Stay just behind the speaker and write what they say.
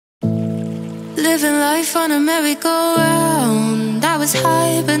Living life on a merry-go-round. I was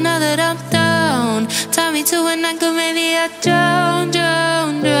high, but now that I'm down, tie me to an anchor, maybe I drown,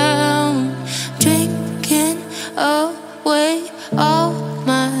 drown, drown. Drinking away all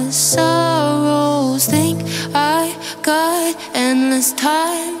my sorrows. Think I got endless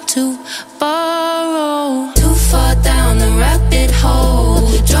time to borrow. Too far down the rabbit hole,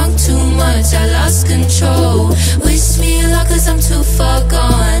 drunk too much, I lost control. Wish me luck, cause I'm too far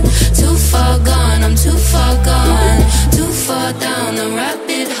gone. Too far gone, I'm too far gone. Too far down the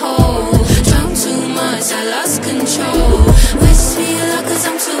rabbit hole, drunk too much, I lost control. Wish me luck, cause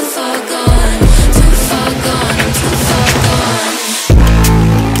I'm too far gone. Too far gone, I'm too far gone.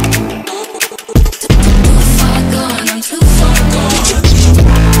 Too far gone, I'm too far gone. Too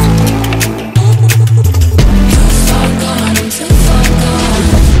far gone, I'm too far gone.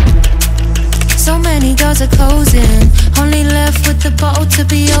 So many doors are closing, only left with the bottle to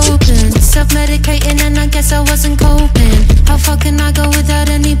be open. Self-medicating and I guess I wasn't coping. How far can I go without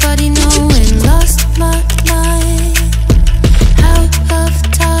anybody knowing? Lost my mind, out of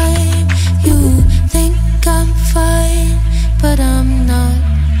time. You think I'm fine, but I'm not.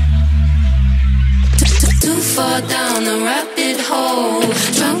 Too far down the rabbit hole,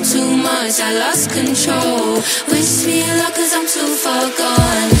 drunk too much, I lost control. Wish me luck, cause I'm too far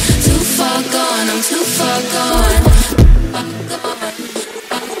gone. Too far gone, I'm too far gone.